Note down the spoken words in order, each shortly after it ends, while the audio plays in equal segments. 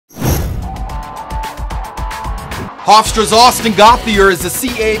Hofstra's Austin Gauthier is the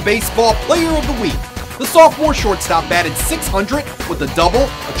CAA Baseball Player of the Week. The sophomore shortstop batted .600 with a double,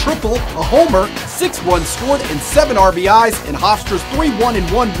 a triple, a homer, 6 runs scored, and 7 RBIs in Hofstra's 3-1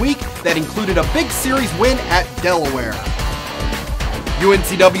 in 1 week that included a big series win at Delaware.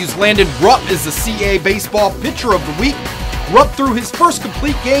 UNCW's Landon Rupp is the CAA Baseball Pitcher of the Week. Rupp threw his first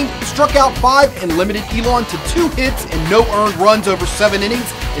complete game, struck out 5, and limited Elon to 2 hits and no earned runs over 7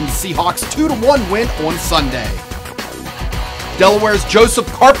 innings in the Seahawks' 2-1 win on Sunday. Delaware's Joseph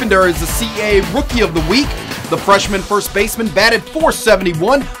Carpenter is the CAA Rookie of the Week. The freshman first baseman batted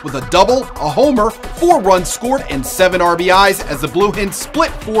 .471 with a double, a homer, 4 runs scored, and 7 RBIs as the Blue Hens split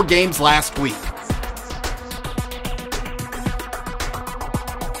 4 games last week.